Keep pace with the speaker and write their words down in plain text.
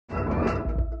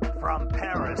From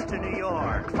Paris to New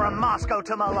York, from Moscow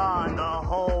to Milan, the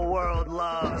whole world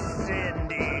loves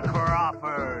Cindy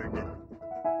Crawford.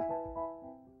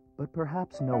 But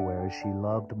perhaps nowhere is she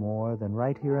loved more than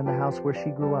right here in the house where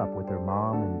she grew up with her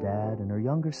mom and dad and her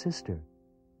younger sister,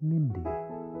 Mindy.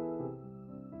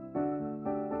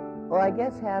 Well, I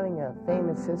guess having a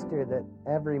famous sister that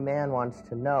every man wants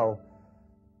to know,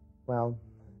 well,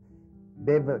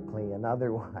 biblically and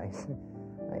otherwise,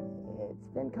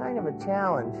 it's been kind of a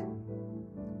challenge.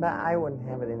 But I wouldn't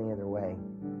have it any other way.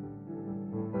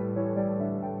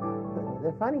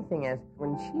 The funny thing is,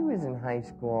 when she was in high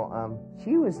school,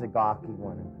 she was the gawky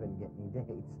one who couldn't get any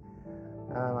dates.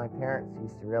 My parents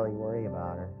used to really worry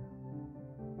about her.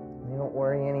 They don't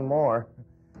worry anymore.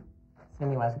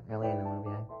 Cindy wasn't really in the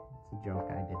movie. It's a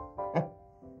joke I did.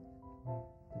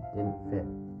 It didn't fit.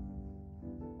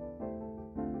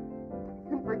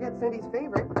 Couldn't forget Cindy's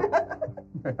favorite.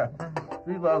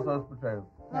 She loves those potatoes.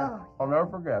 Oh. I'll never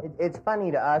forget. It's funny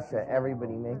to us that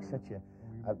everybody makes such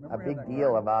a big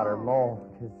deal about her mole,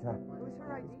 because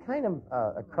it's kind of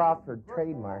a Crawford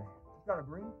trademark. She's got a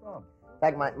green thumb. In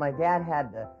fact, my dad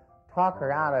had to talk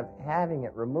her out of having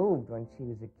it removed when she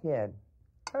was a kid.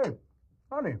 Hey,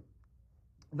 honey,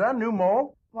 is that a new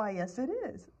mole? Why, yes, it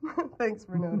is. Thanks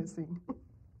for noticing.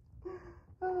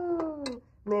 Oh,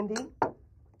 Mindy,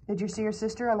 did you see your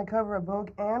sister on the cover of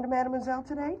Vogue and Mademoiselle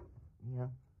today? Yeah.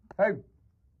 Hey,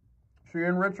 she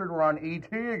and Richard were on E.T.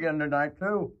 again tonight,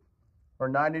 too. Her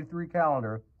 93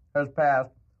 calendar has passed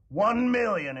 1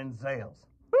 million in sales.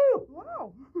 Woo!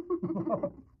 Wow.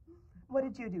 What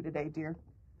did you do today, dear?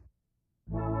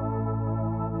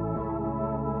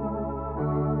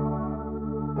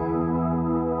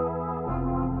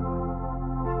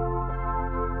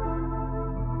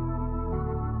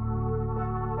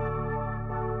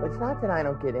 It's not that I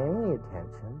don't get any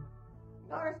attention.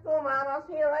 Go to school, Mom. I'll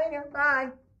see you later.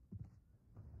 Bye.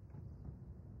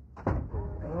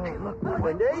 Hey, look,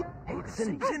 Mindy. Hey, it's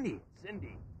Cindy. Cindy.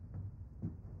 Mindy.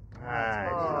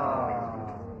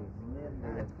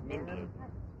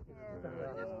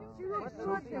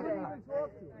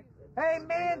 Hey,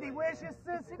 Mindy, where's your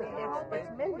sister?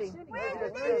 It's Mindy. Where's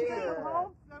Mindy?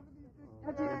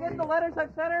 Did you get the letters I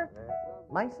sent her?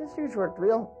 My sister's worked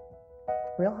real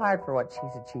hard for what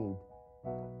she's achieved.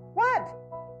 What?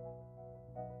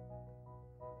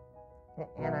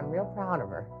 And I'm real proud of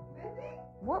her. Mindy?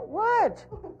 What?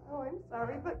 Oh, I'm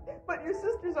sorry, but your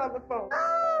sister's on the phone.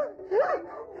 Ah!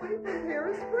 We've been here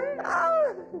a spring.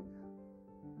 Ah!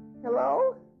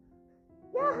 Hello?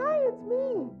 Yeah, hi, it's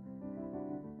me.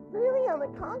 Really, on the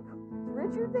concourse? Is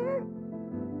Richard there?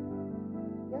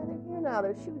 Yeah, they're here now.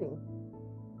 They're shooting.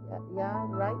 Yeah,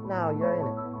 right now. You're in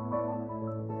it.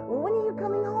 Well, when are you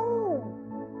coming home?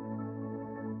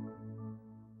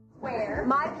 Where?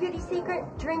 My beauty secret?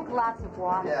 Drink lots of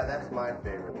water. Yeah, that's my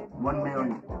favorite. 1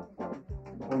 million.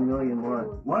 1 million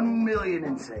what? 1 million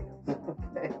in sales.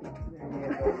 Okay.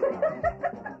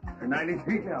 Her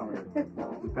 93 calendar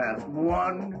has passed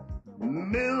 1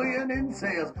 million in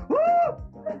sales. Woo!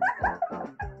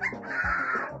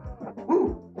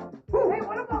 Woo! Woo! Hey,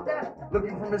 what about that?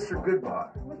 Looking for Mr. Goodbar.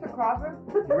 Mr. Crawford?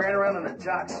 He ran around on a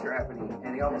jock strap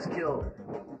and he almost killed her.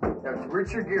 That was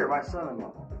Richard Gere, my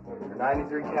son-in-law. Her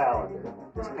 93 calendar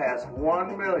has passed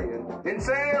 1 million in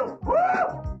sales.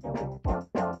 Woo!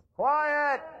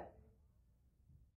 Quiet!